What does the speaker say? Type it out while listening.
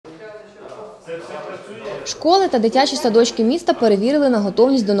Школи та дитячі садочки міста перевірили на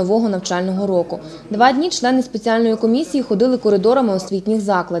готовність до нового навчального року. 2 дні члени спеціальної комісії ходили коридорами освітніх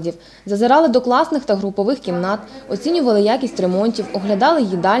закладів, зазирали до класних та групових кімнат, оцінювали якість ремонтів, оглядали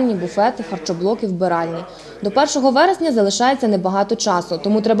їдальні, буфети, харчоблоки, вбиральні. До 1 вересня залишається небагато часу,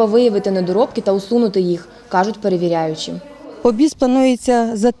 тому треба виявити недоробки та усунути їх, кажуть перевіряючі. Об'їзд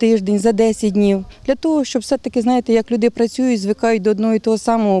планується за тиждень, за 10 днів. Для того, щоб все-таки, знаєте, як люди працюють, звикають до одного і того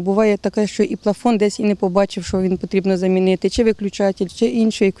самого. Буває таке, що і плафон десь і не побачив, що він потрібно замінити, чи виключатель, чи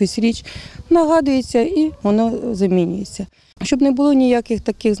іншу якусь річ. Нагадується і воно замінюється. Щоб не було ніяких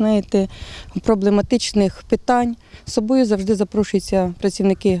таких, знаєте, проблематичних питань, з собою завжди запрошуються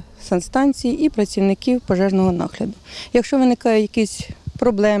працівники санстанції і працівників пожежного нагляду. Якщо виникають якісь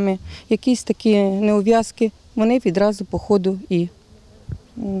проблеми, якісь такі неув'язки, вони відразу по ходу і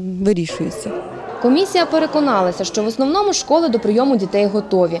вирішуються. Комісія переконалася, що в основному школи до прийому дітей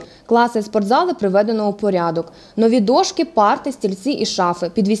готові. Класи і спортзали приведено у порядок. Нові дошки, парти, стільці і шафи,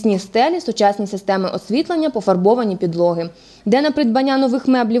 підвісні стелі, сучасні системи освітлення, пофарбовані підлоги. Де на придбання нових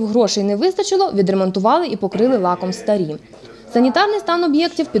меблів грошей не вистачило, відремонтували і покрили лаком старі. Санітарний стан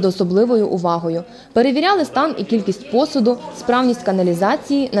об'єктів під особливою увагою. Перевіряли стан і кількість посуду, справність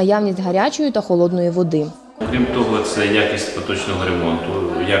каналізації, наявність гарячої та холодної води. Крім того, це якість поточного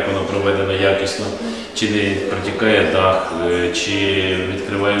ремонту, як воно проведено якісно, чи не протікає дах, чи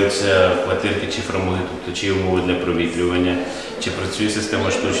відкриваються квартирки чи фрамуги, тобто чи умови для провітрювання, чи працює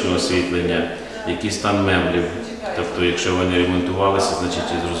система штучного освітлення, який стан меблів. Тобто, якщо вони ремонтувалися, значить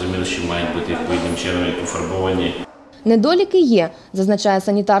зрозуміло, що мають бути відповідним чином і пофарбовані. Недоліки є, зазначає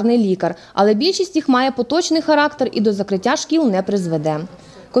санітарний лікар, але більшість їх має поточний характер і до закриття шкіл не призведе.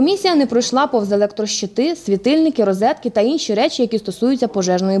 Комісія не пройшла повз електрощити, світильники, розетки та інші речі, які стосуються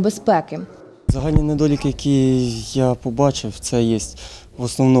пожежної безпеки. Загальні недоліки, які я побачив, це є в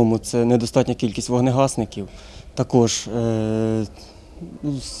основному це недостатня кількість вогнегасників. Також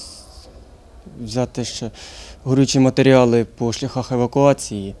взяти ще горючі матеріали по шляхах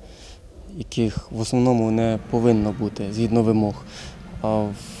евакуації, яких в основному не повинно бути згідно вимог, а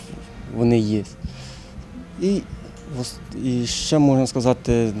вони є. І ще, можна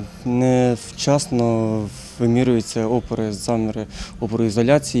сказати, невчасно вимірюються опори, заміри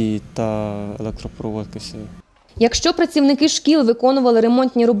опороізоляції та електропроводки. Якщо працівники шкіл виконували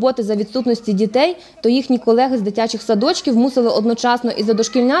ремонтні роботи за відсутності дітей, то їхні колеги з дитячих садочків мусили одночасно і за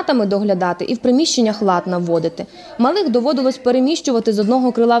дошкільнятами доглядати, і в приміщеннях лад наводити. Малих доводилось переміщувати з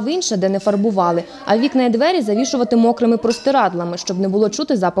одного крила в інше, де не фарбували, а вікна і двері завішувати мокрими простирадлами, щоб не було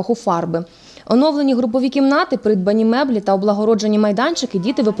чути запаху фарби. Оновлені групові кімнати, придбані меблі та облагороджені майданчики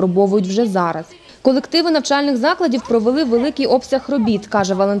діти випробовують вже зараз. Колективи навчальних закладів провели великий обсяг робіт,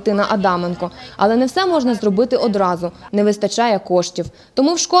 каже Валентина Адаменко. Але не все можна зробити одразу, не вистачає коштів.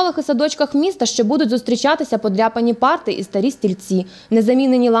 Тому в школах і садочках міста ще будуть зустрічатися подряпані парти і старі стільці,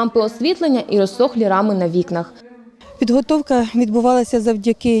 незамінені лампи освітлення і розсохлі рами на вікнах. Підготовка відбувалася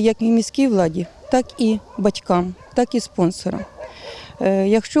завдяки як і міській владі, так і батькам, так і спонсорам.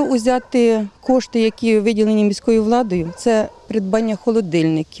 Якщо взяти кошти, які виділені міською владою, це придбання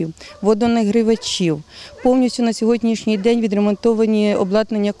холодильників, водонагрівачів, повністю на сьогоднішній день відремонтовані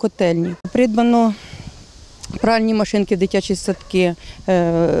обладнання котельні. Придбано пральні машинки в дитячі садки,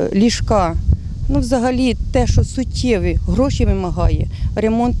 ліжка. Взагалі те, що суттєві гроші вимагає,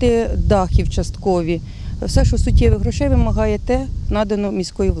 ремонти дахів часткові. Все, що суттєвих грошей вимагає, те надано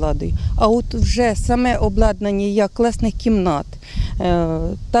міською владою. А от вже саме обладнання як класних кімнат,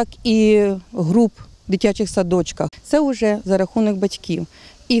 так і груп в дитячих садочках, це вже за рахунок батьків.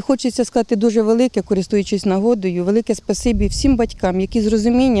 І хочеться сказати дуже велике, користуючись нагодою, велике спасибі всім батькам, які з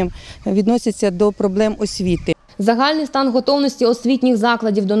розумінням відносяться до проблем освіти. Загальний стан готовності освітніх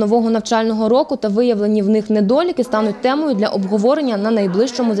закладів до нового навчального року та виявлені в них недоліки стануть темою для обговорення на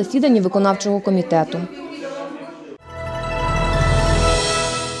найближчому засіданні виконавчого комітету.